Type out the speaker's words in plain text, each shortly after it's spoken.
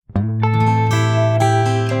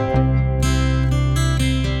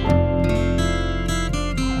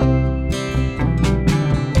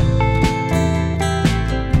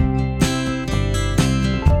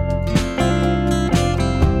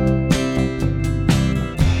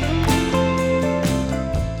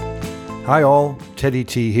Hi all, Teddy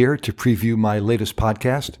T here to preview my latest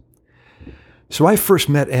podcast. So I first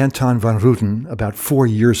met Anton van Rueden about 4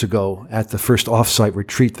 years ago at the first offsite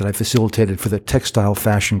retreat that I facilitated for the Textile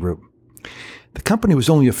Fashion Group. The company was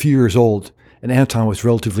only a few years old, and Anton was a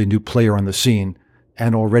relatively new player on the scene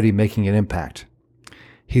and already making an impact.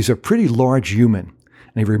 He's a pretty large human,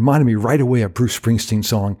 and he reminded me right away of Bruce Springsteen's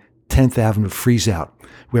song 10th Avenue Freeze Out,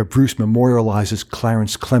 where Bruce memorializes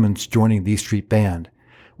Clarence Clemons joining the E Street Band,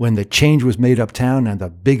 when the change was made uptown and the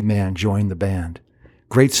big man joined the band.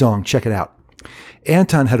 Great song, check it out.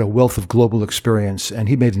 Anton had a wealth of global experience, and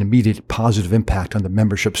he made an immediate positive impact on the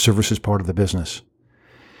membership services part of the business.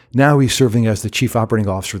 Now he's serving as the chief operating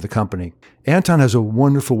officer of the company. Anton has a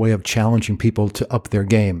wonderful way of challenging people to up their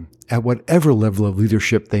game at whatever level of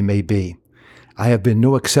leadership they may be. I have been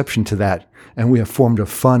no exception to that, and we have formed a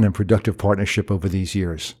fun and productive partnership over these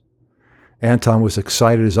years. Anton was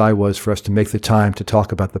excited as I was for us to make the time to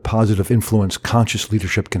talk about the positive influence conscious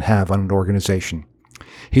leadership can have on an organization.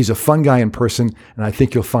 He's a fun guy in person, and I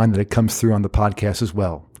think you'll find that it comes through on the podcast as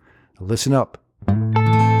well. Listen up.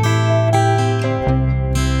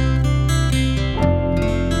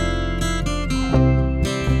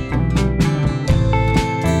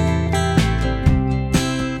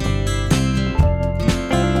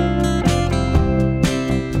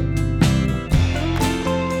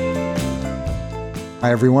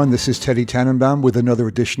 Hi, everyone. This is Teddy Tannenbaum with another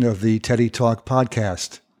edition of the Teddy Talk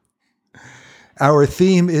podcast. Our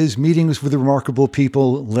theme is meetings with remarkable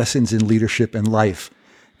people, lessons in leadership and life.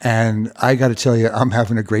 And I got to tell you, I'm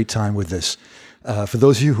having a great time with this. For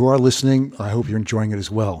those of you who are listening, I hope you're enjoying it as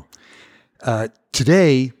well.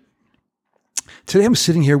 Today I'm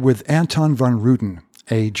sitting here with Anton van Rueden,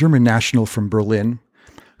 a German national from Berlin,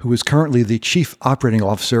 who is currently the chief operating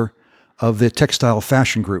officer of the Textile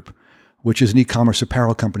Fashion Group, which is an e-commerce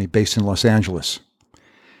apparel company based in Los Angeles.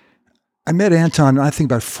 I met Anton, I think,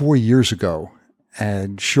 about 4 years ago,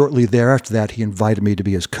 and shortly thereafter that, he invited me to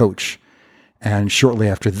be his coach. And shortly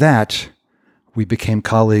after that, we became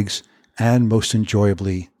colleagues and, most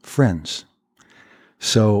enjoyably, friends.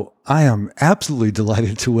 So I am absolutely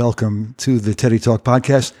delighted to welcome to the Teddy Talk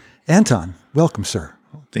podcast, Anton. Welcome, sir.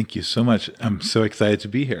 Thank you so much. I'm so excited to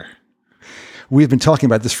be here. We've been talking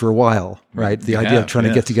about this for a while, right? The idea of trying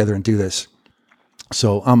to get together and do this.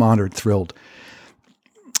 So I'm honored, thrilled.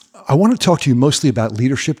 I want to talk to you mostly about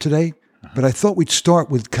leadership today, but I thought we'd start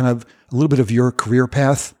with kind of a little bit of your career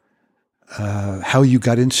path, how you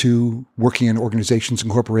got into working in organizations and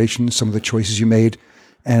corporations, some of the choices you made,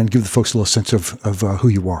 and give the folks a little sense of who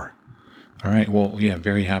you are. All right. Well, yeah,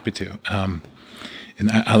 very happy to. And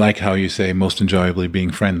I like how you say most enjoyably being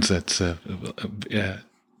friends. That's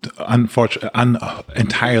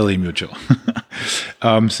entirely mutual.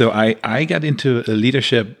 So I got into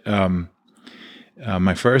leadership.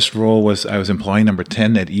 My first role was I was employee number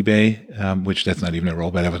 10 at eBay, which that's not even a role,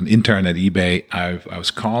 but I was an intern at eBay. I was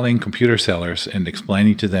calling computer sellers and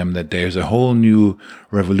explaining to them that there's a whole new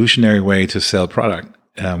revolutionary way to sell product,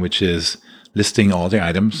 which is listing all the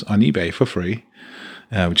items on eBay for free,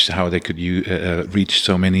 which is how they could reach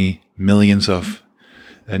so many millions of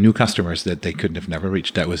new customers that they couldn't have never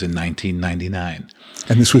reached. That was in 1999.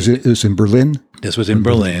 And it was in Berlin? This was in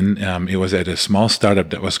Berlin. It was at a small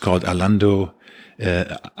startup that was called Alando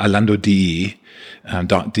DE,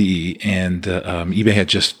 .de, and eBay had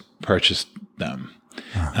just purchased them.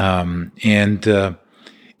 And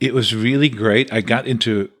it was really great. I got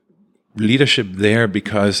into leadership there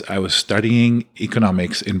because I was studying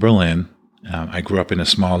economics in Berlin. I grew up in a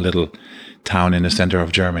small little town in the center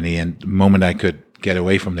of Germany, and the moment I could get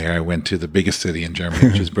away from there, I went to the biggest city in Germany,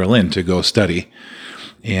 which is Berlin, to go study.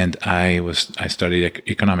 And I studied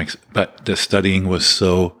economics, but the studying was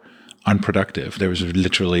so unproductive. There was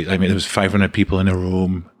literally, there was 500 people in a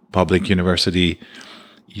room, public university.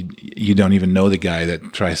 You don't even know the guy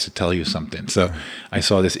that tries to tell you something. So I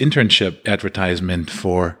saw this internship advertisement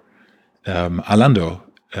for Alando,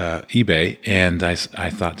 eBay, and I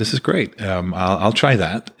thought, this is great. I'll try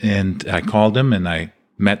that. And I called them and I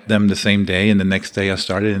met them the same day, and the next day I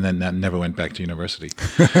started, and then I never went back to university.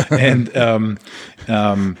 And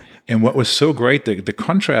what was so great, the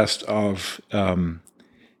contrast of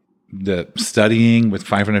the studying with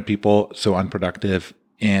 500 people, so unproductive,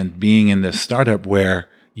 and being in this startup where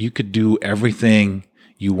you could do everything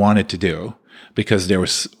you wanted to do because there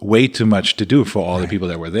was way too much to do for all the people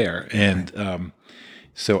that were there. And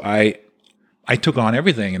so I took on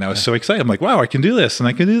everything, and I was so excited. I'm like, wow, I can do this and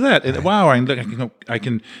I can do that. And wow, I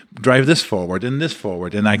can drive this forward,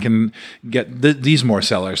 and I can get these more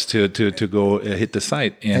sellers to go hit the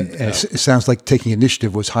site. And it sounds like taking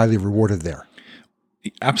initiative was highly rewarded there.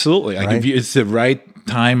 Absolutely. Right? It's the right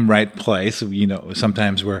time, right place.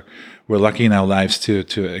 Sometimes we're lucky in our lives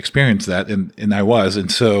to experience that, and I was,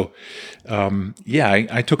 and so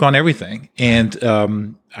I took on everything, and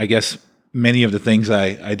I guess many of the things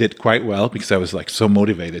I did quite well because I was like so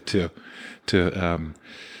motivated to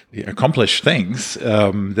accomplish things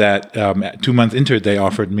that 2 months into it, they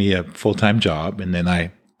offered me a full-time job, and then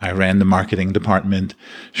I ran the marketing department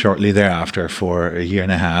shortly thereafter for a year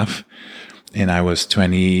and a half, and I was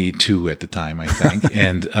 22 at the time, I think,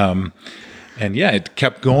 and yeah, it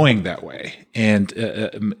kept going that way,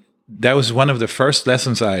 and that was one of the first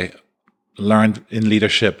lessons I learned in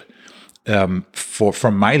leadership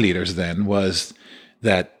from my leaders then, was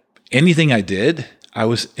that anything I did, I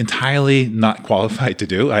was entirely not qualified to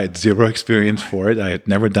do. I had zero experience for it. I had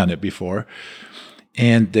never done it before.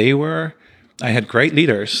 And I had great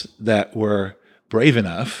leaders that were brave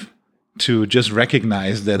enough to just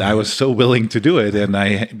recognize that I was so willing to do it. And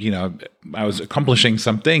I was accomplishing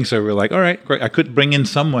something. So we were like, all right, great. I could bring in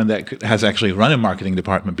someone that has actually run a marketing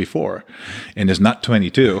department before and is not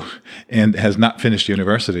 22 and has not finished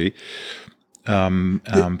university.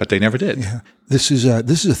 But they never did. Yeah. This is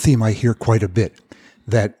a theme I hear quite a bit,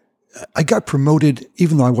 that I got promoted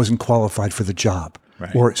even though I wasn't qualified for the job.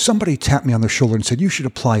 Right. Or somebody tapped me on the shoulder and said, you should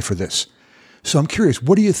apply for this. So I'm curious,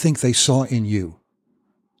 what do you think they saw in you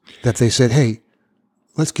that they said, hey,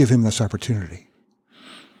 let's give him this opportunity?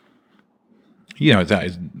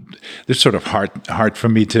 It's sort of hard for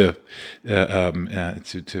me to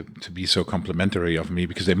be so complimentary of me,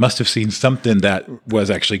 because they must have seen something that was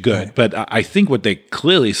actually good. Right. But I think what they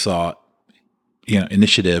clearly saw,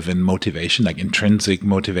 initiative and motivation, like intrinsic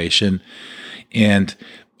motivation. And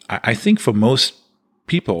I think for most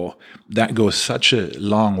people, that goes such a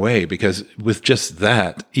long way, because with just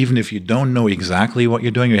that, even if you don't know exactly what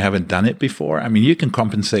you're doing, you haven't done it before, I mean, you can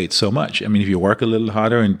compensate so much. I mean, if you work a little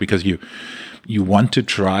harder and because you want to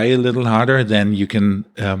try a little harder, then you can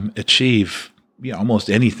achieve almost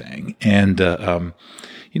anything. And,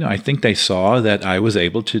 I think they saw that I was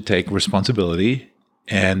able to take responsibility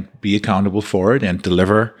and be accountable for it and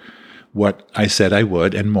deliver what I said I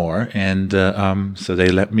would and more. And so they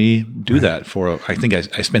let me do that for, I think I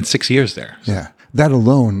spent 6 years there. Yeah. That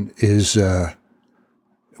alone is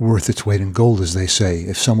worth its weight in gold, as they say.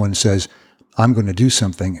 If someone says, I'm going to do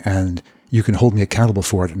something and you can hold me accountable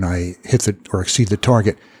for it and I hit or exceed the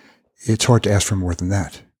target, it's hard to ask for more than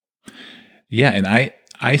that. Yeah. And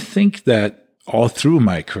I think that all through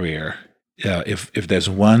my career, if there's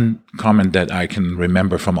one comment that I can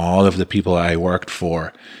remember from all of the people I worked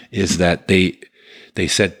for, is that they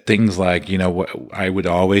said things like, I would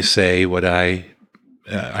always say what I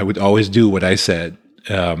would always do what I said,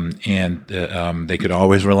 and they could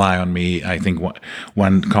always rely on me. I think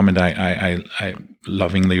one comment I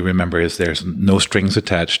lovingly remember is, there's no strings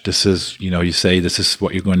attached. This is, you say this is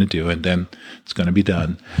what you're going to do, and then it's going to be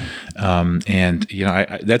done. And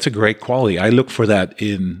that's a great quality. I look for that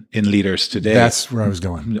in leaders today. That's where I was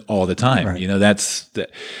going all the time. Right.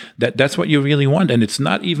 That's what you really want. And it's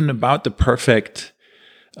not even about the perfect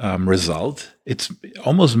result. It's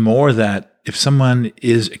almost more that if someone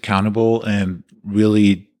is accountable and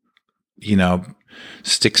really,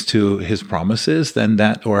 sticks to his promises, then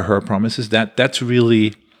that, or her promises,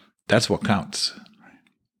 that's what counts.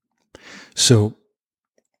 So,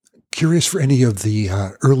 curious for any of the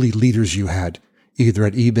early leaders you had, either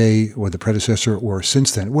at eBay or the predecessor or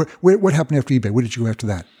since then. What happened after eBay? What did you go after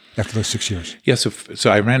that? After those 6 years? Yeah,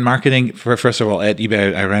 so I ran marketing. First of all, at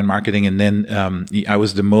eBay, I ran marketing, and then I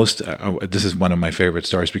was the most. This is one of my favorite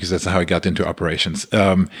stories because that's how I got into operations.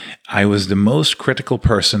 I was the most critical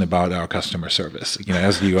person about our customer service.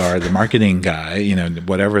 As you are the marketing guy,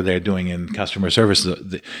 whatever they're doing in customer service,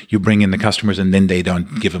 you bring in the customers, and then they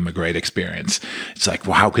don't give them a great experience. It's like,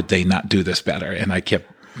 well, how could they not do this better? And I kept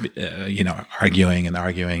arguing, and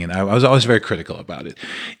I was always very critical about it.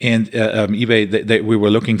 And eBay, we were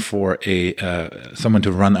looking for someone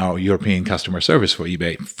to run our European customer service for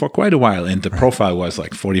eBay for quite a while. And the profile was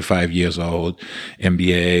like 45 years old,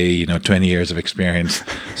 MBA, 20 years of experience.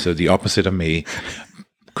 So the opposite of me.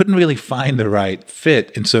 Couldn't really find the right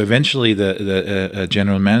fit. And so eventually the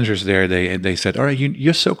general managers there, they said, all right,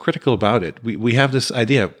 you're so critical about it. We have this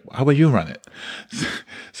idea. How about you run it?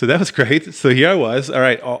 So that was great. So here I was. All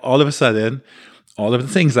right. All of a sudden, all of the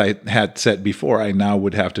things I had said before, I now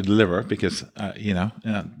would have to deliver because,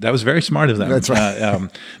 that was very smart of them. That's right.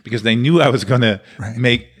 Because they knew I was going to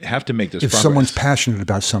have to make this If progress. someone's passionate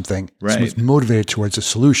about something, someone's motivated towards a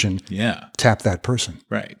solution, tap that person.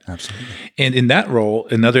 Right. Absolutely. And in that role,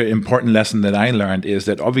 another important lesson that I learned is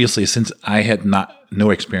that obviously, since I had no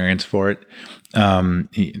experience for it,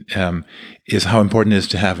 is how important it is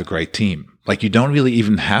to have a great team. Like, you don't really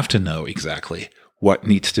even have to know exactly what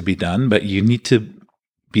needs to be done, but you need to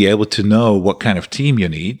be able to know what kind of team you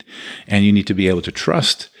need, and you need to be able to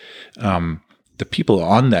trust the people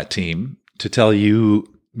on that team to tell you,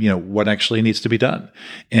 what actually needs to be done.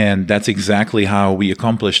 And that's exactly how we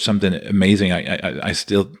accomplished something amazing. I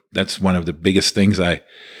still, that's one of the biggest things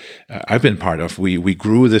I've been part of. We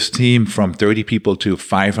grew this team from 30 people to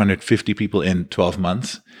 550 people in 12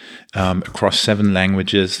 months, across 7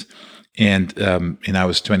 languages. And I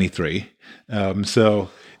was 23. Yeah,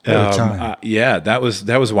 that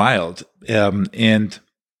was wild. And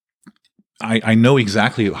I know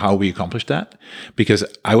exactly how we accomplished that, because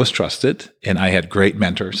I was trusted and I had great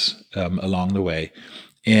mentors along the way,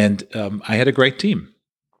 and I had a great team.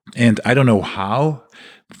 And I don't know how,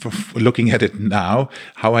 looking at it now,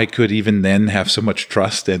 how I could even then have so much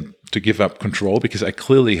trust and to give up control, because I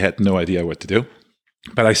clearly had no idea what to do.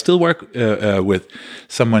 But I still work with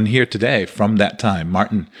someone here today from that time,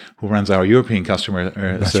 Martin, who runs our European customer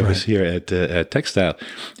service here at Textile.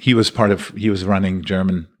 He was running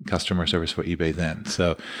German customer service for eBay then.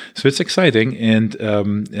 So it's exciting, and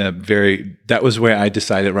that was where I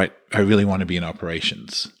decided, right, I really want to be in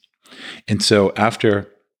operations. And so after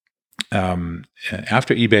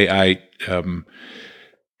eBay,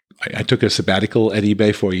 I took a sabbatical at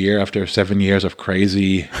eBay for a year after 7 years of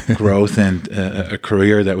crazy growth and a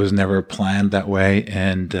career that was never planned that way.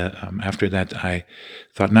 And after that, I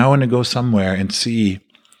thought, now I want to go somewhere and see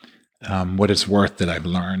what it's worth that I've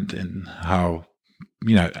learned, and how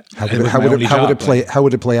would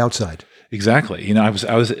it play outside? Exactly. I was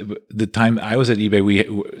the time I was at eBay,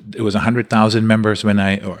 it was 100,000 members when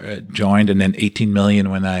I joined, and then 18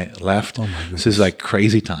 million when I left. Oh my goodness. This is like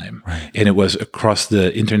crazy time. Right. And it was across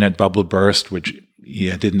the internet bubble burst, which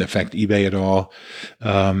didn't affect eBay at all.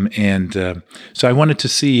 So I wanted to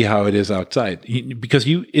see how it is outside, because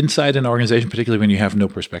inside an organization, particularly when you have no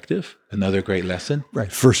perspective, another great lesson.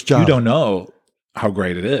 Right. First job. You don't know how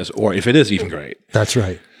great it is, or if it is even great. That's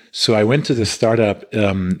right. So I went to the startup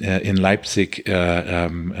in Leipzig.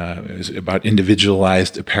 It was about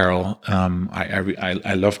individualized apparel.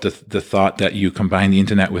 I loved the thought that you combine the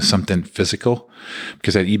internet with something physical,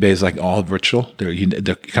 because at eBay is like all virtual.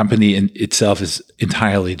 The company in itself is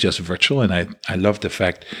entirely just virtual, and I love the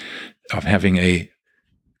fact of having a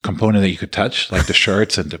component that you could touch, like the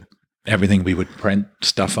shirts and everything we would print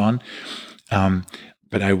stuff on.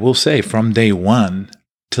 But I will say, from day one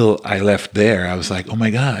till I left there, I was like, oh my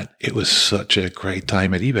God, it was such a great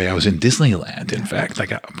time at eBay. I was in Disneyland, in fact.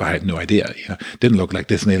 Like, I had no idea. Didn't look like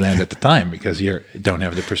Disneyland at the time, because you don't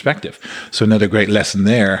have the perspective. So another great lesson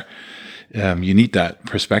there. You need that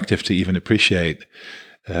perspective to even appreciate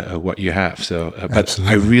what you have. So, but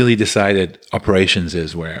I really decided operations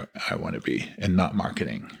is where I want to be, and not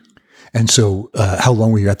marketing. And so, how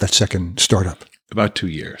long were you at that second startup? About 2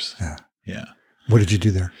 years. Yeah. What did you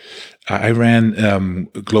do there? I ran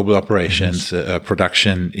global operations,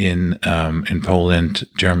 production in Poland,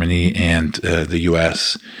 Germany, and the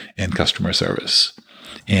U.S., and customer service.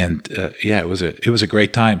 And it was a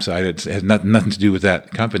great time. So it had nothing to do with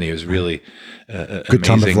that company. It was really good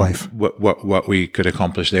time of life. What we could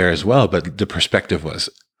accomplish there as well. But the perspective was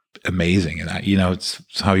amazing, and it's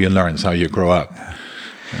how you learn, it's how you grow up.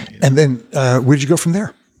 And then where did you go from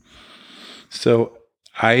there? So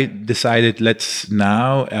I decided, let's see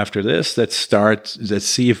how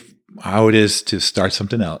it is to start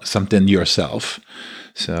something else, something yourself.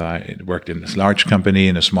 So I worked in this large company,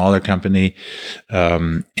 in a smaller company.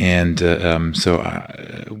 With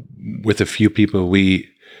a few people, we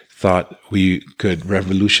thought we could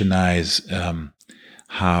revolutionize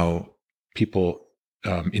how people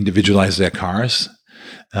individualize their cars.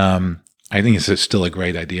 I think it's still a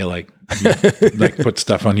great idea, like put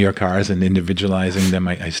stuff on your cars and individualizing them.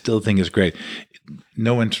 I still think is great.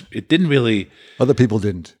 It didn't really. Other people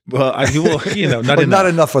didn't. Well, not enough. Not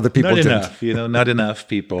enough other people didn't. Not enough, not enough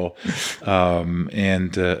people. So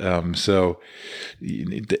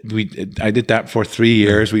I did that for 3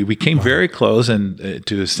 years. We came very close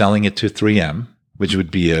to selling it to 3M, which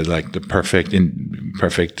would be like the perfect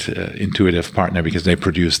intuitive partner, because they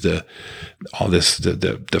produce the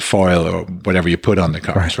foil or whatever you put on the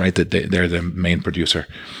cars, right? That they're the main producer.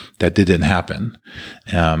 That didn't happen,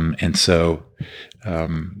 and so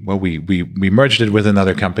we merged it with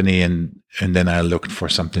another company, and then I looked for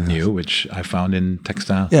something new, which I found in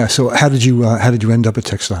textile. Yeah. So how did you end up at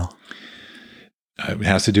textile? It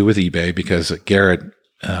has to do with eBay, because Garrett,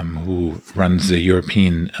 who runs the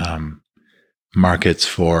European markets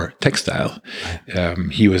for textile.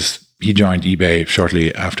 He joined eBay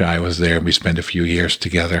shortly after I was there. We spent a few years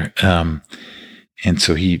together. And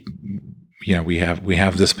so we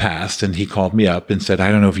have this past. And he called me up and said,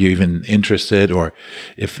 I don't know if you're even interested or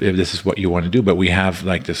if this is what you want to do, but we have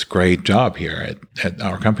like this great job here at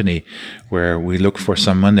our company where we look for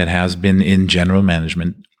someone that has been in general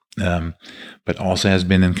management, but also has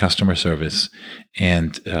been in customer service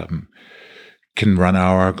and can run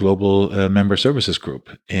our global member services group.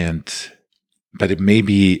 But it may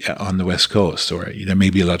be on the West Coast, or there may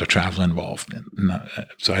be a lot of travel involved.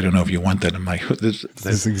 So I don't know if you want that. I'm like, this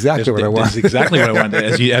is exactly what I want. This is exactly what I want.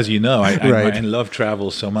 As you know, I love travel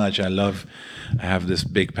so much. I have this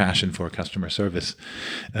big passion for customer service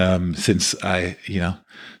since that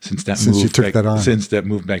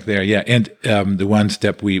moved back there. Yeah, and the one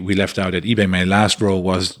step we left out at eBay. My last role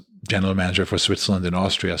was general manager for Switzerland and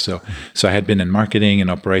Austria. So I had been in marketing and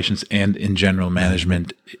operations and in general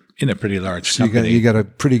management in a pretty large company. You got a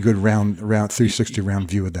pretty good round 360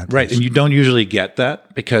 round view of that place. Right, and you don't usually get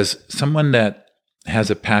that because someone that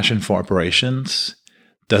has a passion for operations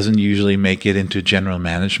doesn't usually make it into general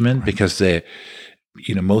management because they,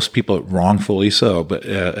 most people wrongfully so, but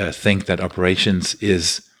think that operations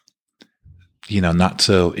is, not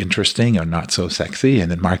so interesting or not so sexy,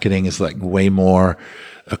 and then marketing is like way more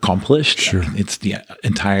accomplished. Sure. It's the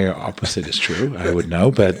entire opposite is true. I would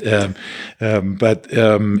know, but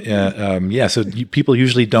So people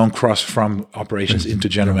usually don't cross from operations into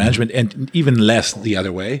general management, and even less the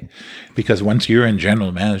other way, because once you're in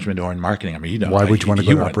general management or in marketing, why would you want to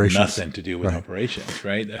go to operations? Nothing to do with operations,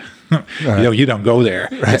 right? You don't go there.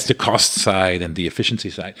 Right. It's the cost side and the efficiency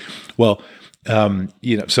side. Well,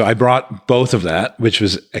 so I brought both of that, which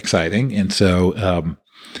was exciting, and so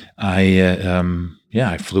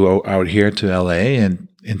I flew out here to LA and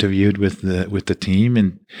interviewed with the team.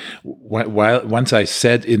 And once I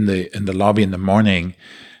said in the lobby in the morning,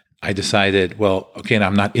 I decided, well, okay,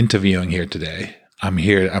 I'm not interviewing here today. I'm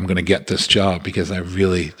here. I'm going to get this job because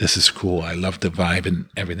this is cool. I love the vibe and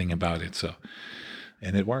everything about it. So,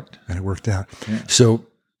 and it worked. And it worked out. Yeah. So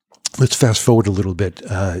let's fast forward a little bit.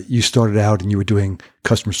 You started out and you were doing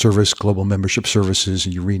customer service, global membership services,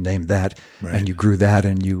 and you renamed that, and you grew that,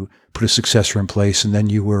 and you put a successor in place, and then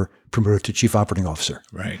you were promoted to chief operating officer.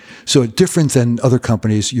 Right. So different than other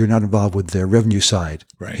companies, you're not involved with the revenue side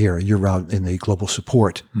here. You're out in the global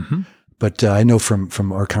support. Mm-hmm. But I know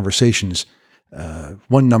from our conversations,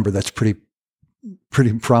 one number that's pretty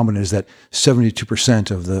prominent is that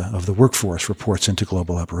 72% of the workforce reports into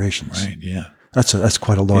global operations. Right. Yeah. That's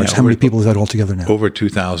quite a large. How many people is that altogether now? Over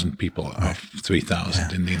 2,000 people,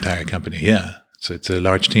 3,000 in the entire company. Yeah. So it's a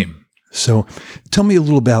large team. So tell me a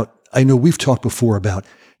little about, I know we've talked before about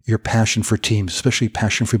your passion for teams, especially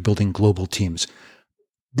passion for building global teams.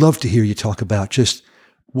 Love to hear you talk about just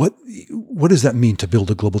what does that mean to build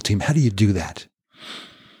a global team? How do you do that?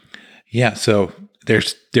 Yeah. So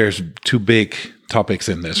there's two big topics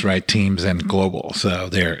in this, right? Teams and global. So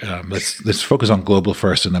let's focus on global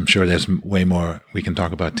first, and I'm sure there's way more we can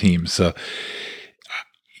talk about teams. So,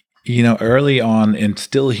 early on and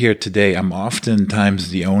still here today, I'm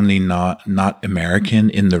oftentimes the only not American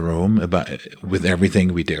in the room with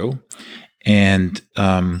everything we do, and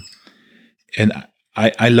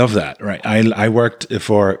I love that, right? I worked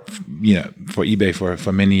for eBay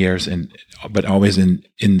for many years, but always in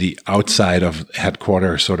the outside of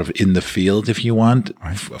headquarters, sort of in the field, if you want,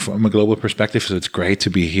 from a global perspective. So it's great to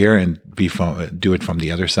be here and do it from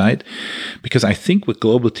the other side, because I think with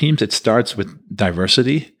global teams, it starts with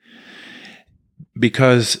diversity,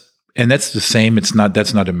 and that's the same.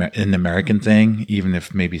 That's not an American thing, even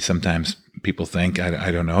if maybe sometimes people think, I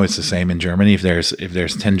don't know, it's the same in Germany. If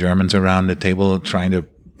there's 10 Germans around the table trying to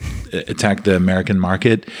attack the American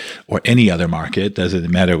market or any other market, doesn't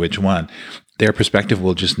matter which one, their perspective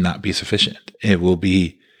will just not be sufficient. It will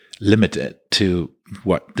be limited to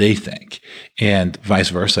what they think, and vice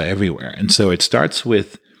versa everywhere. And so it starts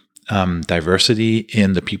with diversity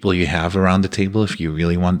in the people you have around the table if you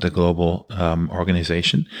really want the global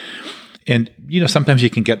organization. And, sometimes you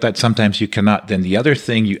can get that, sometimes you cannot. Then the other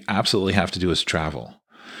thing you absolutely have to do is travel.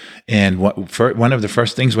 And one of the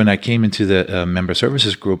first things when I came into the member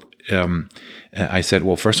services group, I said,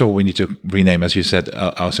 well, first of all, we need to rename, as you said,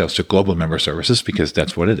 ourselves to Global Member Services, because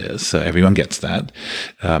that's what it is. So everyone gets that.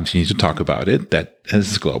 So you need to talk about it. That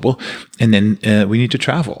is global. And then we need to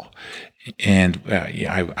travel. And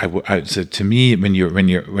so to me, when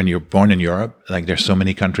you're born in Europe, like there's so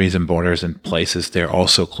many countries and borders and places, they're all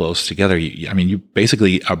so close together. You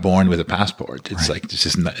basically are born with a passport. It's like this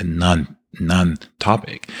is a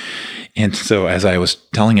non-topic. And so as I was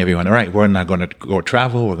telling everyone, all right, we're not going to go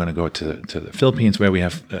travel. We're going to go to the Philippines, where we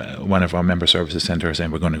have one of our member services centers,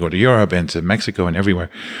 and we're going to go to Europe and to Mexico and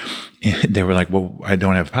everywhere. And they were like, well, I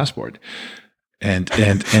don't have a passport. and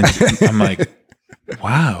I'm like,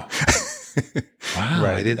 wow. Wow,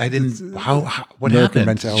 Right. I didn't. How what American happened?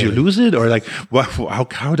 mentality. Did you lose it, or like,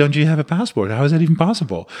 how don't you have a passport? How is that even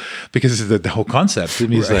possible? Because the whole concept to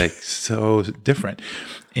me is like so different,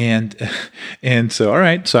 and so all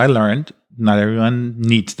right. So I learned not everyone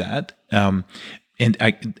needs that, and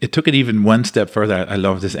it took it even one step further. I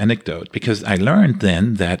love this anecdote because I learned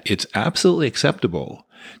then that it's absolutely acceptable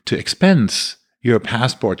to expense your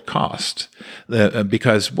passport cost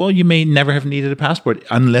because, well, you may never have needed a passport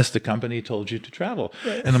unless the company told you to travel.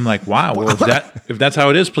 And I'm like, wow, well, if that's how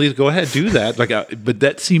it is, please go ahead, do that. Like, but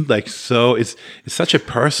that seemed like it's such a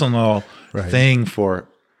personal thing for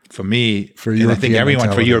me, For and I think European everyone, for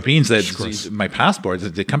mentality. Europeans, that my passport,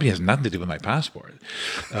 the company has nothing to do with my passport.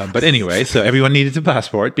 But anyway, so everyone needed a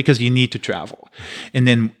passport because you need to travel. And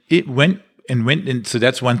then it went, and so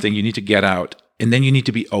that's one thing you need to get out. And then you need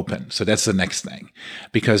to be open. So that's the next thing.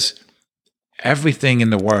 Because everything in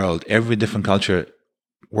the world, every different culture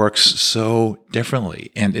works so differently.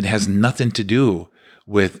 And it has nothing to do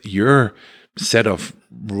with your set of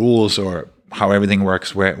rules or how everything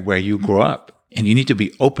works where you grew up. And you need to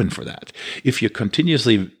be open for that. If you're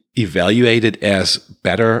continuously evaluated as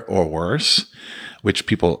better or worse, which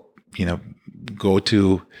people, go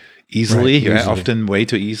to easily, often way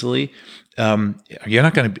too easily, you're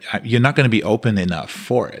not going to be open enough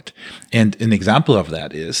for it. And an example of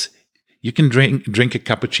that is you can drink a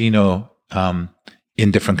cappuccino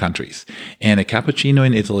in different countries, and a cappuccino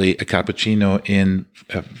in Italy, a cappuccino in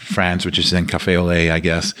France, which is in cafe au lait, I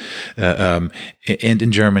guess, and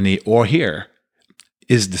in Germany or here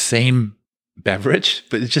is the same beverage,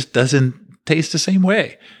 but it just doesn't taste the same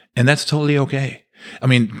way, and that's totally okay. I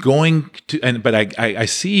mean, but I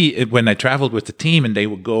see it when I traveled with the team and they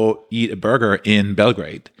would go eat a burger in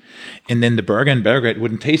Belgrade. And then the burger in Belgrade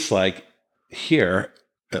wouldn't taste like here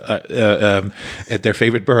at their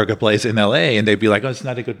favorite burger place in LA. And they'd be like, oh, it's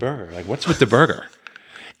not a good burger. Like, what's with the burger?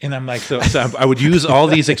 And I'm like, so I would use all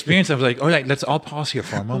these experiences. I was like, all right, let's all pause here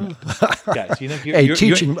for a moment. Guys, you're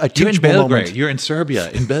in Belgrade. Moment. You're in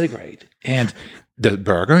Serbia, in Belgrade. And the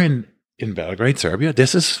burger in Belgrade, Serbia,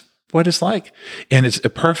 this is what it's like. And it's a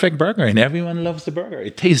perfect burger and everyone loves the burger.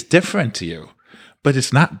 It tastes different to you, but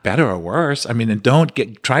it's not better or worse. I mean, and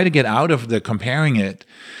try to get out of the comparing it,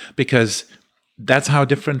 because that's how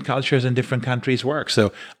different cultures and different countries work.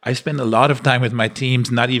 So I spend a lot of time with my teams,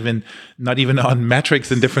 not even on metrics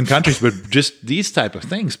in different countries, but just these type of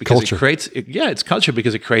things, because culture. It's culture,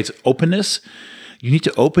 because it creates openness. You need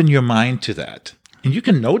to open your mind to that. And you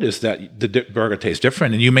can notice that the burger tastes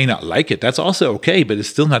different, and you may not like it. That's also okay, but it's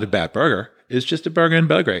still not a bad burger. It's just a burger in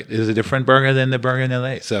Belgrade. It's a different burger than the burger in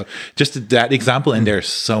LA. So just that example, and there's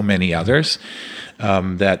so many others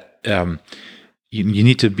that you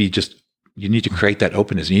need to be you need to create that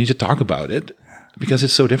openness. You need to talk about it because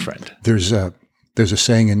it's so different. There's a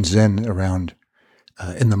saying in Zen around,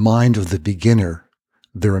 in the mind of the beginner,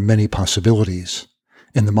 there are many possibilities.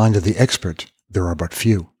 In the mind of the expert, there are but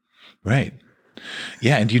few. Right.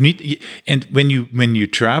 Yeah, and when you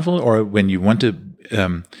travel or when you want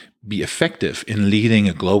to be effective in leading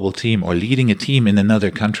a global team or leading a team in another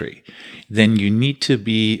country, then you need to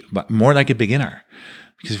be more like a beginner.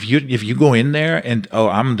 Because if you go in there and,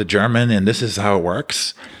 I'm the German and this is how it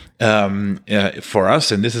works for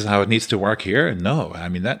us and this is how it needs to work here, no, I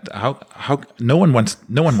mean that how no one wants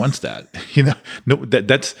that.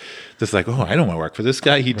 That's just like, I don't want to work for this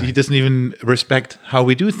guy. He doesn't even respect how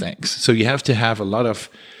we do things. So you have to have a lot of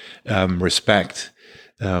respect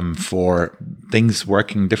for things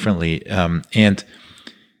working differently. And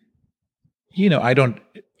I think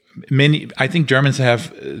many Germans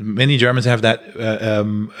have that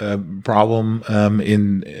problem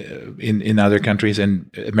in other countries,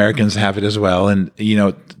 and Americans have it as well. And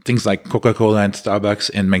things like Coca-Cola and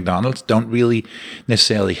Starbucks and McDonald's don't really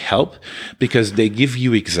necessarily help, because they give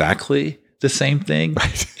you exactly the same thing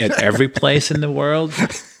at every place in the world,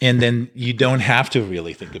 and then you don't have to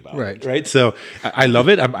really think about it, right? So I love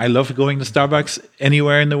it. I love going to Starbucks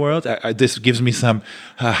anywhere in the world. This gives me some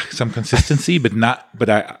consistency, but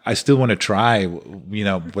I still want to try,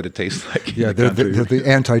 what it tastes like. Yeah, they're the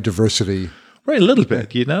anti-diversity, right? A little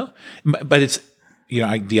bit, but it's.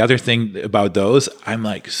 The other thing about those, I'm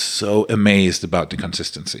like so amazed about the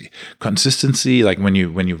consistency. Consistency, like when you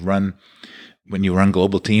run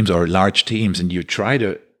global teams or large teams, and you try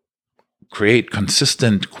to create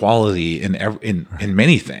consistent quality in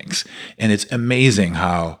many things, and it's amazing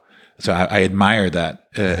how. So I admire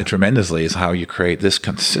that tremendously, is how you create this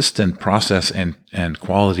consistent process and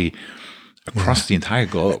quality across the entire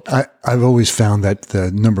globe. I've always found that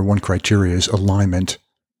the number one criteria is alignment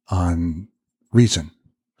on reason.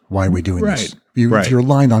 why are we doing this? If Right. you're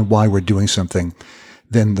aligned on why we're doing something,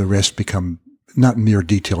 then the rest become not mere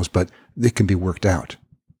details, but it can be worked out.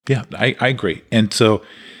 Yeah, I agree. And so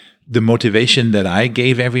the motivation that I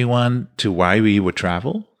gave everyone to why we would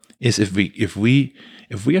travel is if we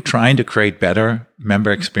are trying to create better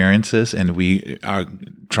member experiences and we are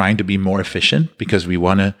trying to be more efficient because we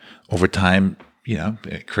want to over time,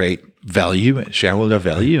 create value, shareholder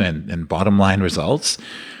value and bottom line results,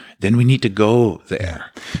 then we need to go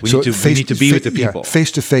there. We need to be with the people.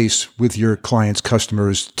 Face to face with your clients,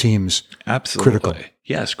 customers, teams. Absolutely. Critical.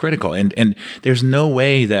 Yes, critical. And there's no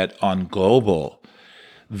way that on global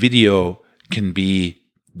video can be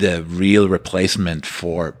the real replacement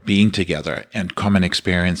for being together and common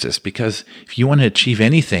experiences. Because if you want to achieve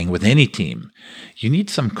anything with any team, you need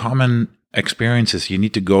some common experiences. You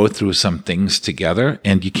need to go through some things together,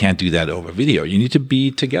 and you can't do that over video. You need to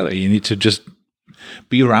be together. You need to just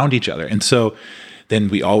be around each other. And so then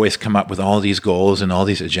we always come up with all these goals and all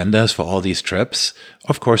these agendas for all these trips.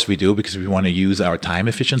 Of course we do, because we want to use our time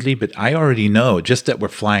efficiently. But I already know just that we're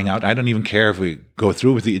flying out. I don't even care if we go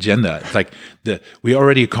through with the agenda. It's like we're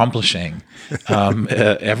already accomplishing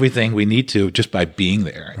everything we need to just by being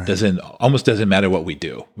there. Right. It almost doesn't matter what we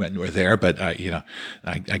do when we're there. But I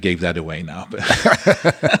gave that away now.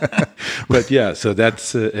 But yeah, so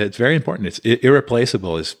that's it's very important. It's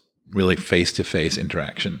irreplaceable. Is really face-to-face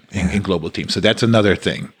interaction in global teams. So that's another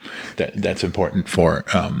thing that's important for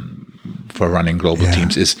running global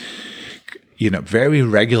teams is, very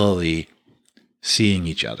regularly seeing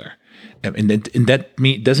each other. And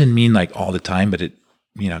that doesn't mean like all the time, but it,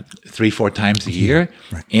 3-4 times a year,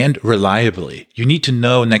 right. And reliably. You need to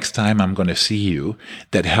know next time I'm going to see you.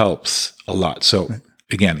 That helps a lot. So right.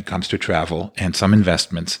 Again, it comes to travel and some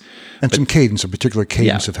investments. And some cadence, a particular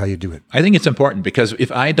cadence of how you do it. I think it's important because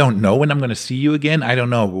if I don't know when I'm going to see you again, I don't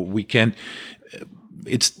know. We can.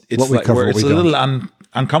 It's a little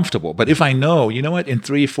uncomfortable. But if I know, you know what, in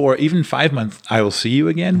 3, 4, even 5 months, I will see you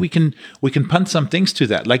again. We can punt some things to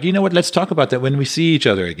that. Like, you know what? Let's talk about that when we see each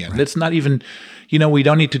other again. Right. Let's not even, we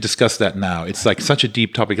don't need to discuss that now. It's like such a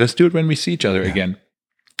deep topic. Let's do it when we see each other again,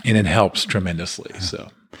 and it helps tremendously. So,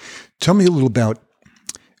 tell me a little about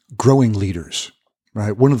growing leaders,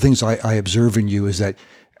 right? One of the things I observe in you is that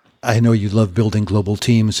I know you love building global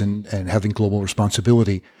teams and having global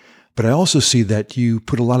responsibility, but I also see that you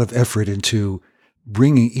put a lot of effort into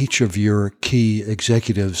bringing each of your key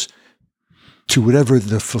executives to whatever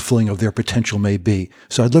the fulfilling of their potential may be.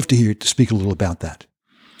 So I'd love to hear you speak a little about that.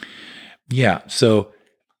 Yeah. So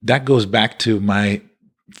that goes back to my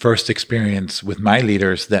first experience with my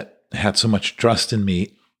leaders that had so much trust in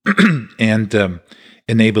me and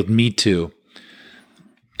enabled me to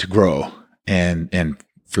grow and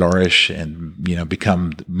flourish and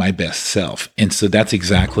become my best self. And so that's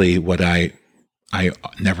exactly what I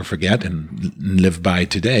never forget and live by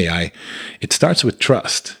today. It starts with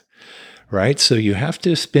trust, right? So you have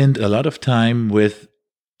to spend a lot of time with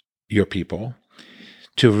your people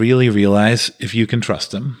to really realize if you can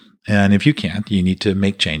trust them. And if you can't, you need to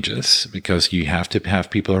make changes because you have to have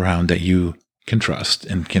people around that you can trust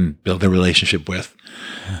and can build a relationship with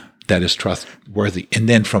that is trustworthy. And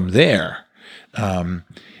then from there,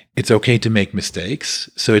 it's okay to make mistakes.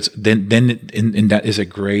 So it's then that is a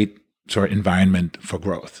great sort of environment for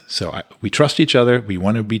growth. So we trust each other. We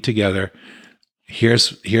want to be together.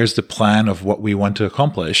 Here's the plan of what we want to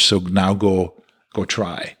accomplish. So now go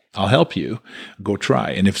try. I'll help you. Go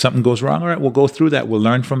try. And if something goes wrong, all right, we'll go through that. We'll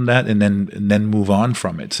learn from that and then move on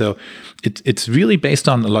from it. So it's really based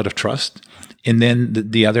on a lot of trust. And then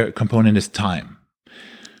the other component is time.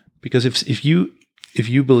 Because if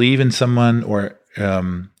you believe in someone or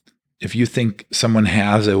if you think someone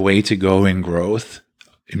has a way to go in growth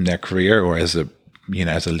in their career or as a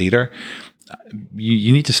leader,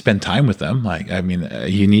 you need to spend time with them.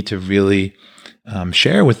 You need to really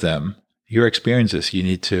share with them your experiences. You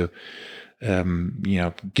need to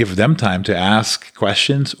give them time to ask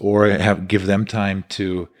questions or give them time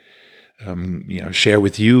to share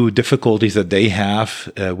with you difficulties that they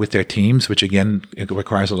have with their teams, which again, it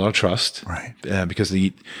requires a lot of trust, right? Because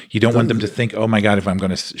you don't want them to think, oh my God, if I'm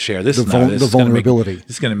going to share this, the vulnerability,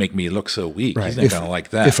 this is going to make me look so weak. Right. He's not going to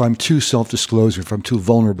like that. If I'm too self-disclosed, if I'm too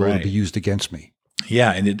vulnerable, it'll be used against me.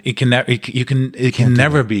 Yeah, and it can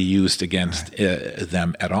never be used against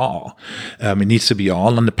them at all. It needs to be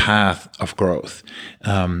all on the path of growth,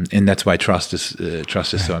 and that's why trust is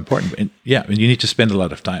so important. And you need to spend a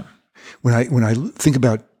lot of time. When I think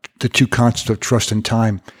about the two concepts of trust and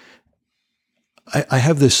time, I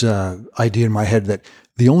have this idea in my head that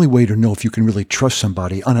the only way to know if you can really trust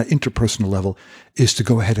somebody on an interpersonal level is to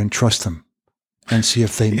go ahead and trust them. and see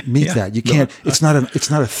if they meet that. You can't. It's not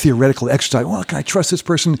a theoretical exercise. Well, can I trust this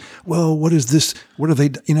person? Well, what is this? What are they?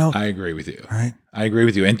 I agree with you. Right. I agree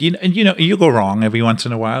with you. And you go wrong every once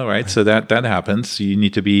in a while, right? So that happens. You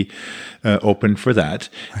need to be open for that.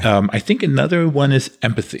 Right. I think another one is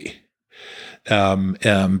empathy,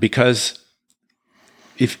 because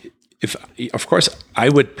if of course I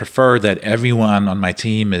would prefer that everyone on my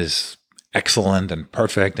team is excellent and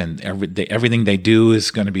perfect, and everything they do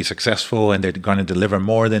is going to be successful, and they're going to deliver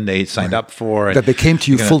more than they signed up for. That they came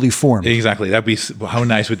to you fully formed. Exactly. That'd be, how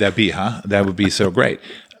nice would that be, huh? That would be so great.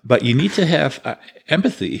 But you need to have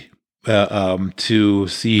empathy to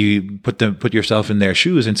put yourself in their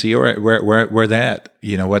shoes and see where they're at.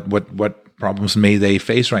 What problems may they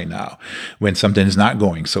face right now when something is not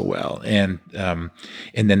going so well, and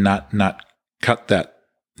then not cut that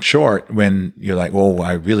short when you're like, oh,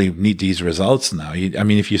 I really need these results now.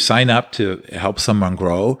 If you sign up to help someone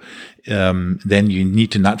grow, then you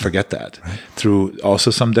need to not forget that through also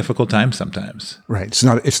some difficult times sometimes. Right.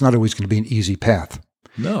 It's not always going to be an easy path.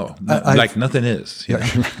 No, like nothing is.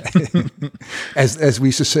 As we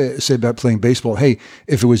used to say about playing baseball, hey,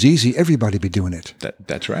 if it was easy, everybody'd be doing it.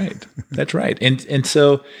 That's right. That's right. And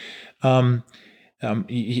so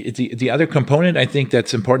the other component I think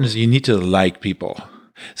that's important is you need to like people.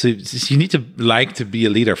 So you need to like to be a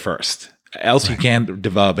leader first, else you can't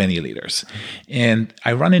develop any leaders. And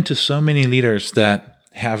I run into so many leaders that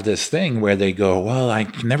have this thing where they go, well, I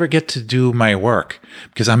can never get to do my work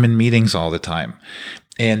because I'm in meetings all the time.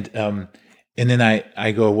 And then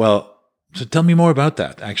I go, well, so tell me more about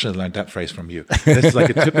that. I actually learned that phrase from you. That's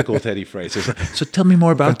like a typical Teddy phrase. It's like, so tell me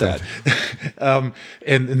more about that.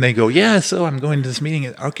 And they go, yeah, so I'm going to this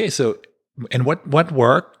meeting. Okay, so and what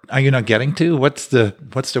work are you not getting to? What's the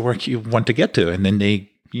work you want to get to? And then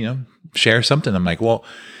they, share something. I'm like, well,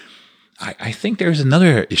 I think there's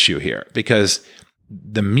another issue here, because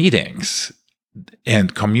the meetings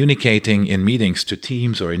and communicating in meetings to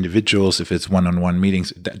teams or individuals, if it's one-on-one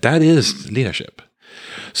meetings, that is leadership.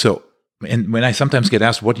 So, and when I sometimes get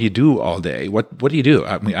asked, what do you do all day? What do you do?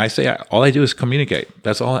 I say, all I do is communicate.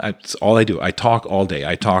 That's all I do. I talk all day.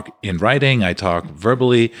 I talk in writing. I talk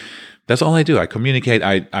verbally. That's all I do. I communicate.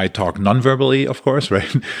 I talk non-verbally, of course,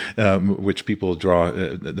 right? Which people draw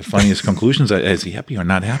the funniest conclusions. Is he happy or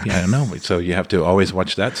not happy? I don't know. So you have to always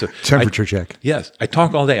watch that. So temperature check. Yes, I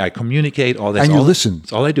talk all day. I communicate all day. And you listen.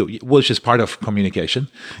 That's all I do. Which is part of communication.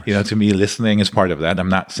 To me, listening is part of that. I'm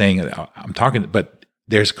not saying I'm talking, but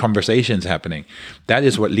there's conversations happening. That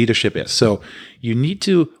is what leadership is. So you need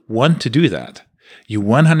to want to do that. You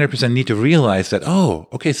 100% need to realize that, oh,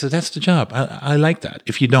 okay, so that's the job. I like that.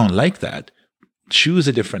 If you don't like that, choose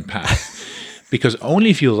a different path. Because only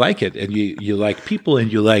if you like it and you like people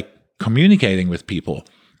and you like communicating with people,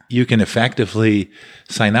 you can effectively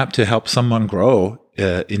sign up to help someone grow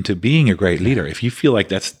into being a great leader. If you feel like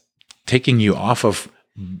that's taking you off of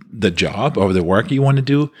the job or the work you want to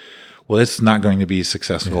do, well, it's not going to be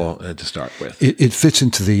successful to start with. It fits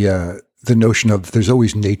into the notion of there's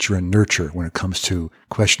always nature and nurture when it comes to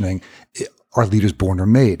questioning, are leaders born or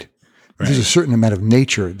made? Right. There's a certain amount of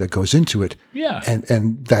nature that goes into it. Yeah.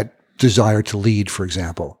 And that desire to lead, for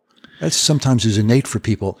example, that sometimes is innate for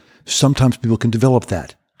people. Sometimes people can develop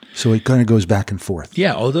that. So it kind of goes back and forth.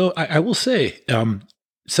 Yeah, although I will say,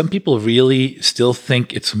 some people really still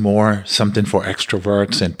think it's more something for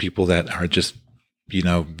extroverts and people that are just,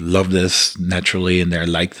 love this naturally and they're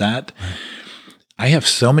like that. Right. I have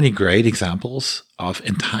so many great examples of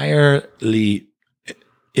entirely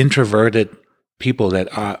introverted people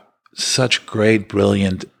that are such great,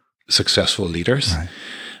 brilliant, successful leaders.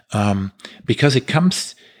 Right. Because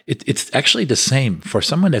it's actually the same. For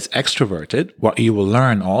someone that's extroverted, what you will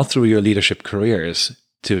learn all through your leadership career is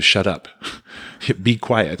to shut up, be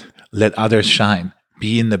quiet, let others shine,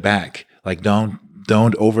 be in the back. Like don't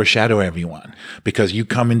overshadow everyone, because you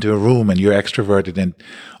come into a room and you're extroverted and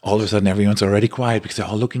all of a sudden everyone's already quiet because they're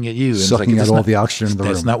all looking at you. And sucking out all the oxygen in the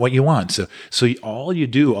room. That's not what you want. So all you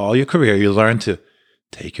do, all your career, you learn to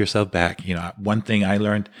take yourself back. One thing I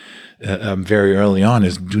learned very early on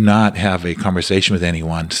is do not have a conversation with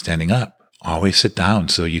anyone standing up. Always sit down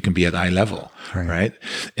so you can be at eye level, right?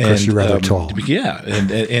 Because you're rather tall. Yeah,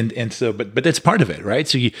 and so, but that's part of it, right?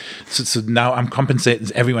 So now I'm compensating.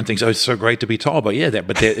 Everyone thinks, oh, it's so great to be tall, but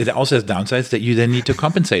it also has downsides that you then need to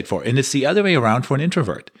compensate for, and it's the other way around for an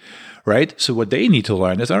introvert, right? So what they need to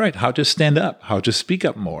learn is, all right, how to stand up, how to speak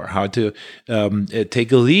up more, how to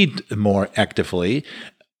take a lead more actively.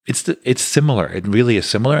 It's similar. It really is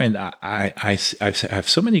similar, and I have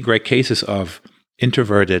so many great cases of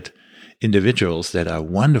introverted individuals that are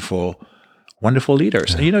wonderful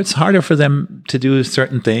leaders. Yeah. It's harder for them to do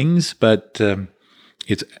certain things, but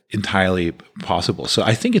it's entirely possible. So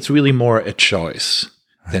I think it's really more a choice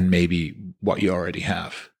than maybe what you already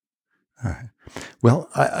have. All right. Well,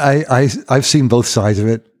 I've seen both sides of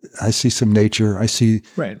it. I see some nature. I see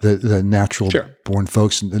the natural born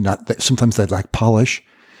folks, and sometimes they lack polish.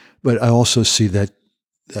 But I also see that,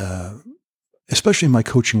 especially in my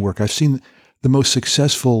coaching work, I've seen the most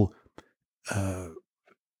successful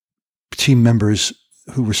team members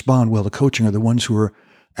who respond well to coaching are the ones who are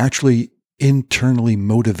actually internally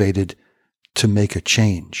motivated to make a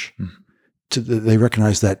change. They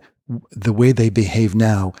recognize that the way they behave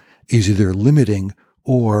now is either limiting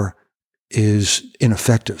or is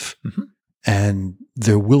ineffective. And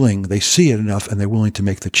they see it enough and they're willing to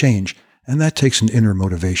make the change. And that takes an inner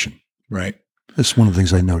motivation. Right. That's one of the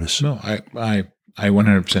things I notice. No, I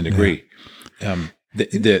 100% agree. Yeah.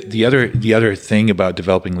 The other thing about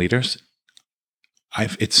developing leaders,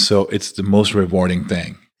 it's the most rewarding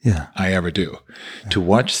thing I ever do. To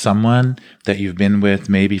watch someone that you've been with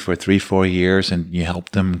maybe for 3-4 years and you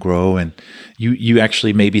help them grow, and you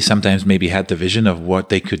actually sometimes had the vision of what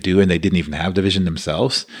they could do and they didn't even have the vision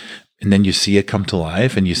themselves. And then you see it come to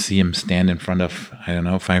life and you see them stand in front of,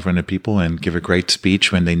 500 people and give a great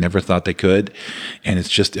speech when they never thought they could. And it's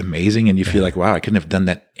just amazing. And you feel like, wow, I couldn't have done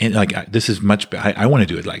that. And this is much better. I want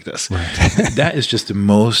to do it like this. Right. That is just the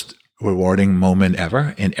most rewarding moment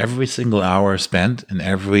ever. And every single hour spent and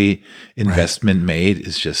every investment made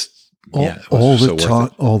is just, all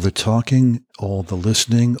the talking, all the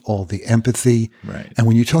listening, all the empathy. Right. And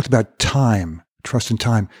when you talked about time, trust and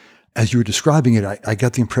time, as you were describing it, I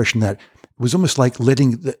got the impression that it was almost like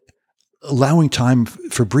allowing time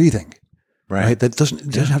for breathing, right? That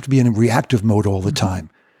doesn't have to be in a reactive mode all the time.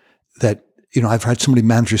 That, I've had so many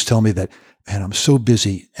managers tell me that, man, I'm so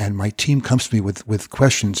busy and my team comes to me with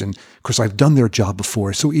questions. And of course I've done their job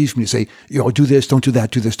before. It's so easy for me to say, do this, don't do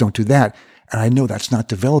that, do this, don't do that. And I know that's not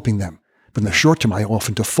developing them. But in the short term, I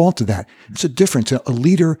often default to that. It's a difference. A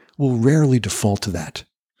leader will rarely default to that.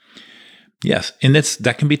 Yes, and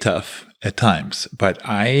that can be tough at times. But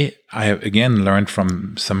I have again learned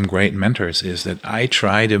from some great mentors is that I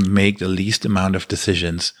try to make the least amount of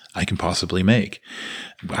decisions I can possibly make.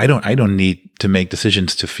 I don't need to make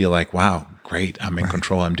decisions to feel like, wow, great, I'm in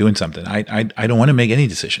control, I'm doing something. I don't want to make any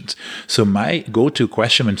decisions. So my go-to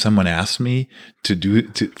question when someone asks me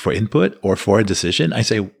for input or for a decision, I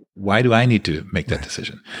say, why do I need to make that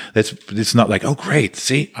decision? It's not like, oh, great.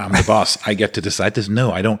 See, I'm the boss. I get to decide this.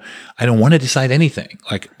 No, I don't want to decide anything.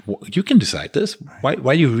 Like, you can decide this. Why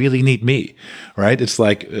do you really need me? Right. It's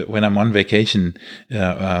like when I'm on vacation,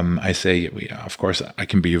 I say, of course I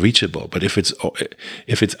can be reachable, but if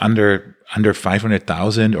it's under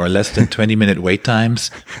 500,000 or less than 20-minute wait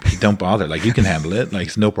times, don't bother. Like, you can handle it. Like,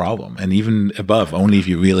 it's no problem. And even above, only if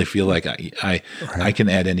you really feel like I can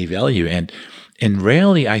add any value. And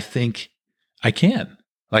rarely, I think I can.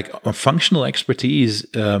 Like, a functional expertise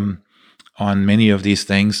on many of these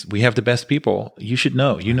things, we have the best people. You should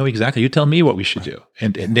know. You know exactly. You tell me what we should do.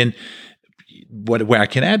 And then where I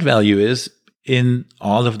can add value is in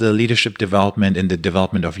all of the leadership development and the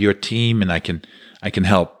development of your team. And I can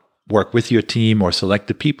help work with your team or select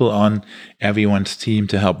the people on everyone's team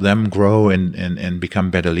to help them grow and become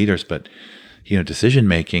better leaders. But, decision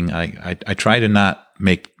making, I try to not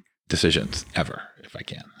make decisions ever, if I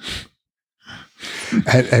can.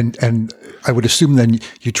 And I would assume then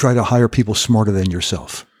you try to hire people smarter than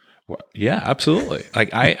yourself. Well, yeah, absolutely.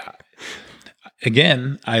 Like I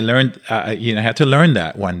learned, I had to learn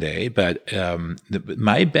that one day, but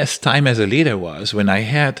my best time as a leader was when I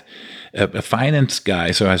had a finance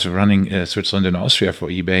guy. So I was running Switzerland and Austria for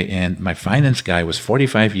eBay, and my finance guy was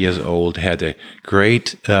 45 years old, had a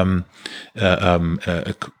great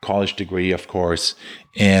college degree, of course,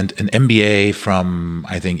 and an MBA from,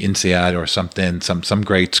 I think, INSEAD or something, some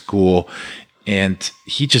great school. And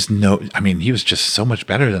he was just so much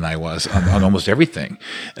better than I was on almost everything.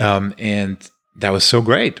 And that was so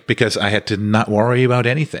great because I had to not worry about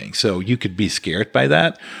anything. So you could be scared by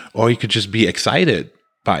that, or you could just be excited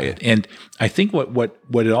by it. And I think what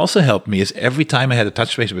it also helped me is every time I had a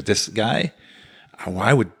touch base with this guy,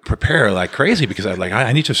 I would prepare like crazy because I was like,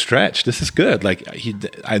 I need to stretch. This is good. Like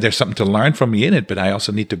there's something to learn from me in it, but I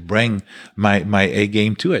also need to bring my A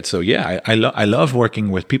game to it. So yeah, I love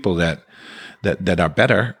working with people that are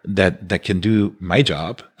better, that can do my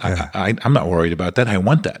job. Yeah. I'm not worried about that. I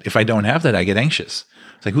want that. If I don't have that, I get anxious.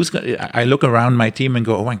 It's like, I look around my team and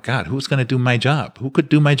go, oh my God, who's going to do my job? Who could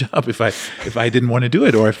do my job if I didn't want to do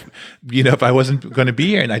it? Or if I wasn't going to be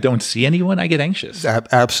here and I don't see anyone, I get anxious.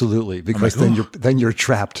 Absolutely. Because then you're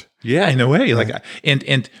trapped. Yeah, in a way. Right.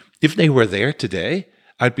 And if they were there today,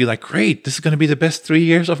 I'd be like, great, this is going to be the best 3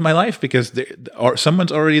 years of my life because or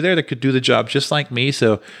someone's already there that could do the job just like me.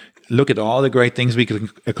 So look at all the great things we can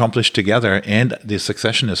accomplish together, and the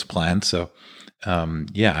succession is planned. So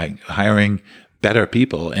hiring better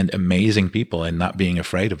people and amazing people and not being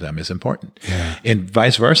afraid of them is important. Yeah. And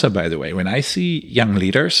vice versa, by the way. When I see young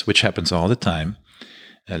leaders, which happens all the time,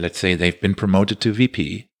 let's say they've been promoted to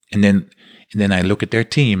VP, and then I look at their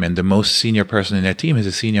team, and the most senior person in their team is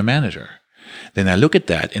a senior manager. Then I look at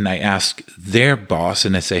that and I ask their boss,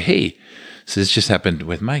 and I say, hey, so this just happened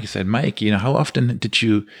with Mike. I said, Mike, how often did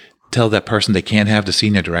you tell that person they can't have the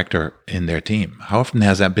senior director in their team? How often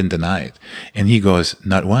has that been denied? And he goes,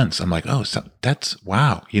 not once. I'm like, oh, so that's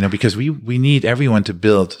wow. Because we need everyone to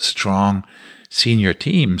build strong senior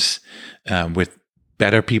teams with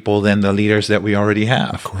better people than the leaders that we already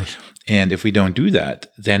have. Of course. And if we don't do that,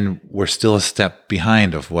 then we're still a step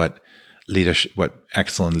behind of what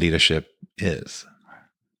excellent leadership is.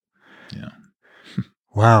 Yeah.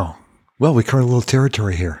 Wow. Well, we covered a little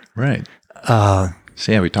territory here. Right.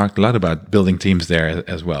 So we talked a lot about building teams there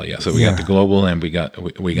as well. Yeah. So we got the global, and we got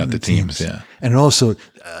the teams. Yeah. And also,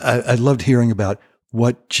 I loved hearing about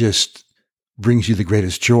what just brings you the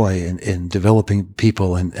greatest joy in developing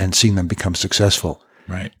people and seeing them become successful.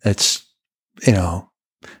 Right. It's,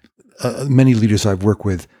 many leaders I've worked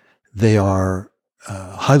with, they are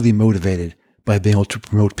highly motivated by being able to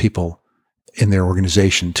promote people in their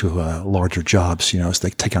organization to larger jobs, so they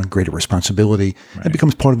take on greater responsibility. Right. It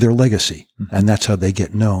becomes part of their legacy. Mm-hmm. And that's how they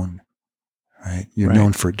get known, right? You're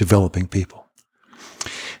known for developing people.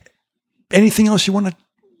 Anything else you want to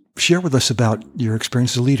share with us about your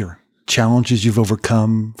experience as a leader? Challenges you've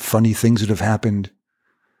overcome, funny things that have happened?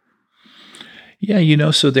 Yeah,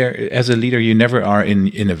 so there, as a leader, you never are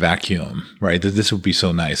in a vacuum, right? This would be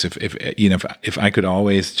so nice if I could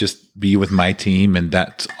always just be with my team and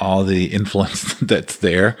that's all the influence that's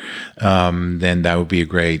there, then that would be a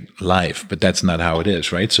great life. But that's not how it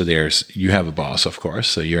is, right? So you have a boss, of course,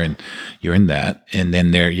 so you're in that, and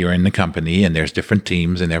then you're in the company, and there's different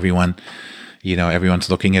teams, and everyone, everyone's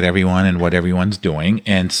looking at everyone and what everyone's doing,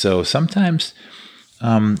 and so sometimes.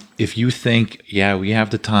 If you think, we have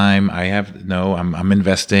the time, I'm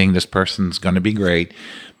investing, this person's going to be great,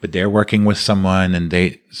 but they're working with someone, and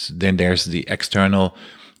then there's the external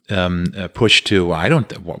push to,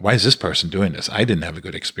 why is this person doing this? I didn't have a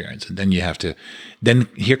good experience. And then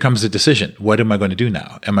here comes the decision. What am I going to do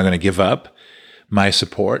now? Am I going to give up my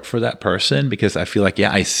support for that person because I feel like,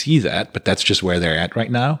 I see that, but that's just where they're at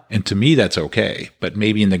right now. And to me, that's okay. But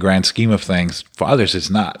maybe in the grand scheme of things, for others, it's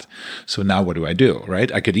not. So now what do I do,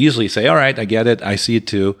 right? I could easily say, all right, I get it. I see it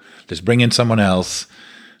too. Let's bring in someone else,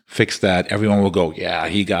 fix that. Everyone will go, yeah,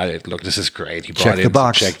 he got it. Look, this is great. He brought it.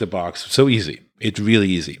 Check the box. So easy. It's really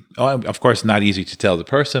easy. Oh, of course, not easy to tell the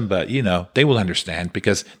person, but they will understand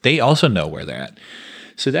because they also know where they're at.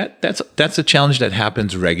 So that's a challenge that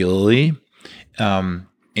happens regularly.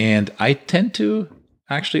 And I tend to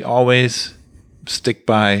actually always stick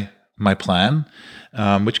by my plan,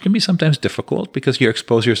 which can be sometimes difficult because you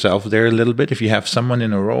expose yourself there a little bit. If you have someone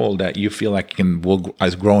in a role that you feel like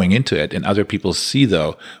is growing into it, and other people see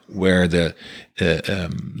though where the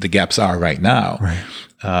gaps are right now, right.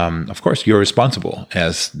 Of course you're responsible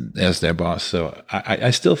as their boss. So I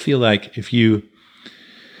still feel like if you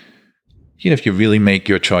really make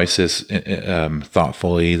your choices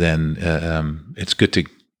thoughtfully, then it's good to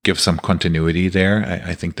give some continuity there.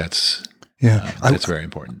 I think that's very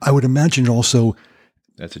important. I would imagine also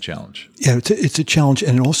that's a challenge. Yeah, it's a challenge,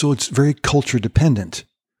 and also it's very culture dependent.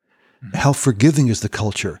 Mm-hmm. How forgiving is the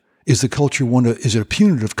culture? Is the culture is it a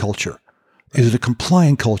punitive culture? Right. Is it a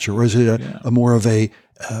compliant culture, or is it a more of a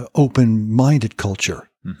open-minded culture,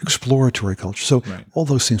 exploratory culture? So all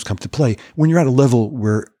those things come to play when you're at a level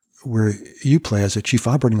where you play as a chief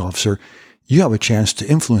operating officer. You have a chance to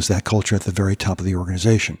influence that culture at the very top of the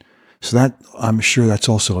organization. So that, I'm sure that's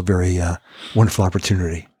also a very wonderful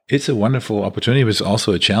opportunity. It's a wonderful opportunity, but it's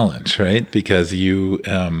also a challenge, right? Because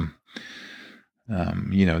the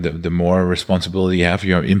more responsibility you have,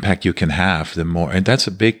 your impact you can have, the more, and that's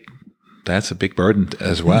a big burden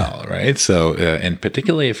as well, right? So, and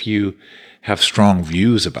particularly if you have strong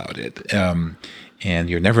views about it,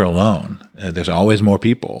 and you're never alone. There's always more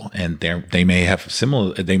people, and they may have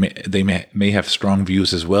similar. They may have strong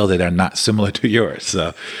views as well that are not similar to yours.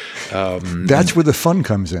 So that's where the fun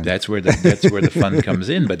comes in. That's where the fun comes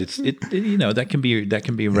in. But that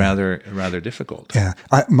can be rather difficult. Yeah,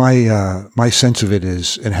 my sense of it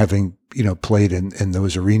is, and having played in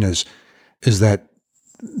those arenas, is that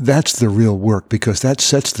that's the real work, because that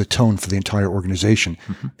sets the tone for the entire organization.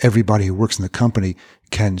 Mm-hmm. Everybody who works in the company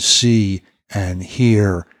can see and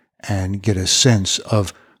hear and get a sense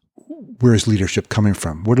of where is leadership coming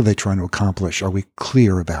from? What are they trying to accomplish? Are we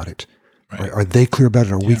clear about it? Right. Are they clear about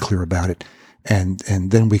it? Are we clear about it? And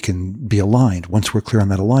then we can be aligned. Once we're clear on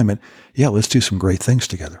that alignment, let's do some great things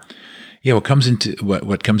together. Yeah, what comes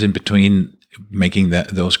in between making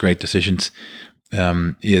those great decisions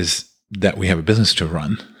is that we have a business to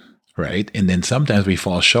run, right? And then sometimes we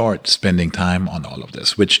fall short spending time on all of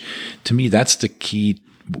this, which to me, that's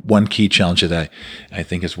one key challenge that I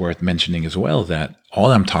think is worth mentioning as well, that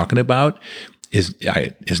all I'm talking about is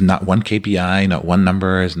not one KPI, not one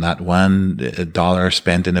number, is not $1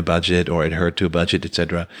 spent in a budget or adhered to a budget,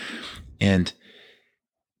 etc. And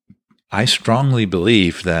I strongly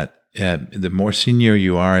believe that the more senior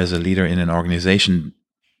you are as a leader in an organization,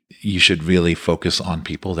 you should really focus on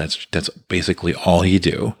people. That's basically all you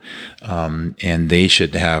do, and they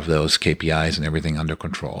should have those KPIs and everything under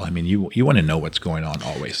control. I mean, you want to know what's going on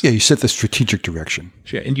always. Yeah, you set the strategic direction.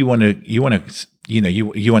 Yeah, and you want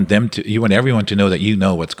everyone to know that you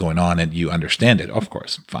know what's going on and you understand it. Of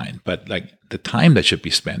course, fine, but like the time that should be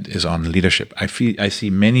spent is on leadership. I see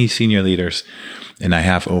many senior leaders, and I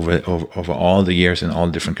have over all the years in all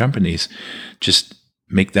different companies, just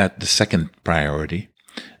make that the second priority.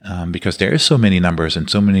 Because there are so many numbers and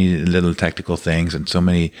so many little tactical things and so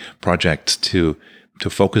many projects to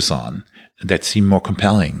focus on that seem more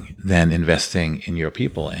compelling than investing in your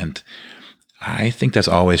people. And I think that's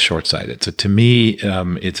always short-sighted. So to me,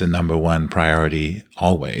 it's a number one priority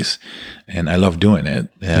always. And I love doing it.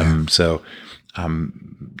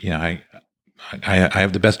 I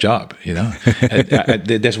have the best job,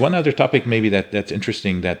 There's one other topic maybe that's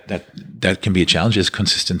interesting that can be a challenge is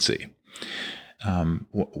consistency.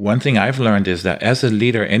 One thing I've learned is that as a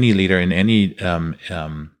leader, any leader in any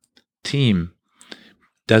team,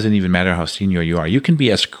 doesn't even matter how senior you are. You can be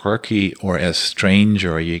as quirky or as strange,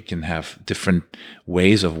 or you can have different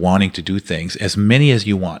ways of wanting to do things, as many as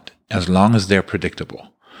you want, as long as they're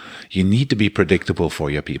predictable. You need to be predictable for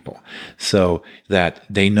your people so that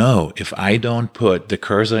they know if I don't put the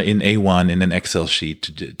cursor in A1 in an Excel sheet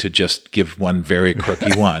to just give one very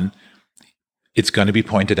quirky one, it's going to be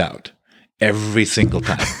pointed out every single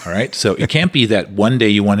time. All right. So it can't be that one day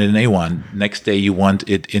you want it in A1, next day you want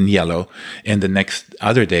it in yellow, and the next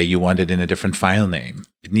other day you want it in a different file name.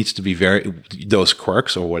 It needs to be those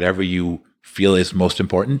quirks or whatever you feel is most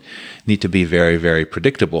important need to be very, very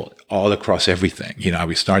predictable all across everything. Are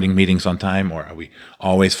we starting meetings on time, or are we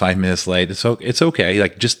always 5 minutes late? It's okay.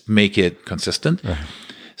 Like, just make it consistent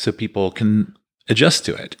so people can adjust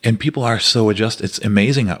to it. And people are so it's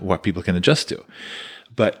amazing what people can adjust to.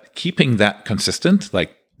 But keeping that consistent, that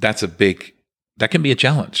can be a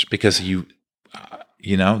challenge, because we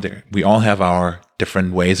all have our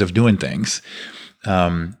different ways of doing things.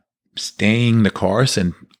 Staying the course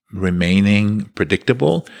and remaining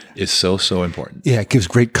predictable is so important. Yeah, it gives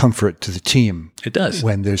great comfort to the team. It does.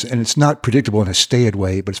 And it's not predictable in a stayed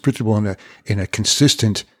way, but it's predictable in a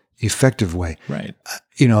consistent, effective way. Right.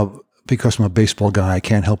 Because I'm a baseball guy, I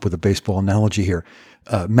can't help with a baseball analogy here.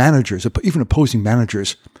 Managers, even opposing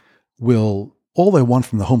managers, all they want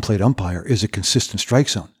from the home plate umpire is a consistent strike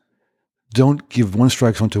zone. Don't give one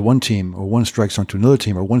strike zone to one team, or one strike zone to another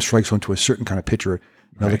team, or one strike zone to a certain kind of pitcher,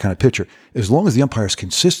 another kind of pitcher. As long as the umpire is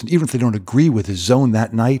consistent, even if they don't agree with his zone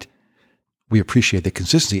that night, we appreciate the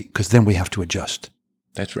consistency, because then we have to adjust.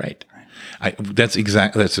 That's right.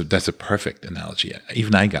 That's a perfect analogy.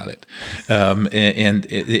 Even I got it. And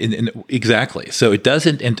exactly. So it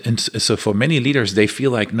doesn't, and so for many leaders, they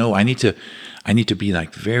feel like, no, I need to be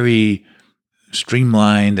like very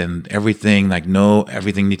streamlined and everything,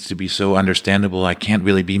 everything needs to be so understandable. I can't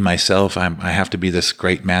really be myself. I have to be this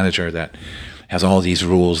great manager that has all these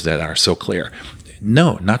rules that are so clear.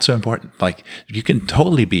 No, not so important. You can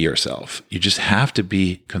totally be yourself. You just have to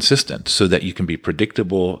be consistent so that you can be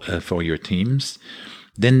predictable for your teams.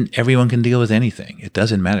 Then everyone can deal with anything. It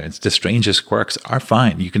doesn't matter. It's the strangest quirks are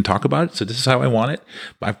fine. You can talk about it. So this is how I want it.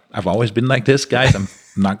 I've always been like this, guys. I'm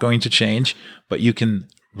not going to change, but you can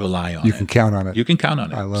rely on it. You can count on it. You can count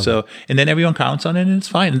on it. I love it. And then everyone counts on it, and it's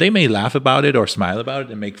fine. And they may laugh about it or smile about it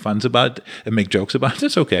and make funs about it and make jokes about it.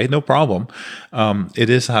 It's okay. No problem. It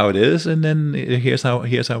is how it is. And then here's how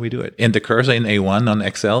we do it. And the cursor in A1 on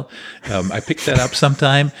Excel, I picked that up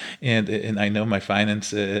sometime, and I know my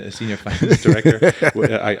senior finance director,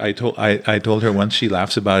 I told her once, she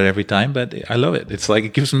laughs about it every time, but I love it. It's like,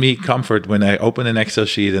 it gives me comfort when I open an Excel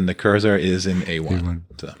sheet and the cursor is in A1.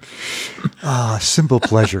 So. Simple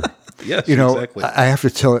pleasure. Yes, exactly. I have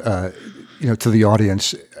to tell, to the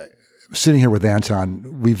audience, sitting here with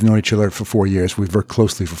Anton, we've known each other for 4 years. We've worked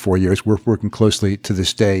closely for 4 years. We're working closely to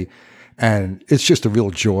this day. And it's just a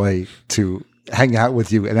real joy to hang out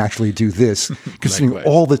with you and actually do this, considering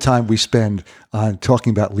Likewise. all the time we spend on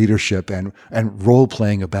talking about leadership and role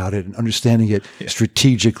playing about it and understanding it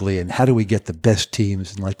strategically and how do we get the best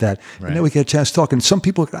teams and like that. Right. And then we get a chance to talk, and some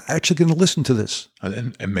people are actually going to listen to this.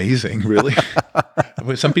 Amazing, really.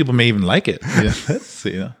 Some people may even like it. Yeah, that's,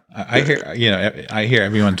 I hear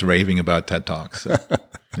everyone's raving about TED Talks. So,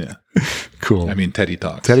 yeah, cool. I mean, Teddy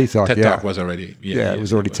Talks. TED Talk was already. It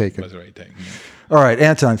was already taken. Was already taken. Yeah. All right,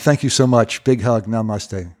 Anton, thank you so much. Big hug.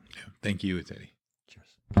 Namaste. Thank you, Teddy.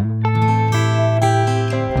 Cheers.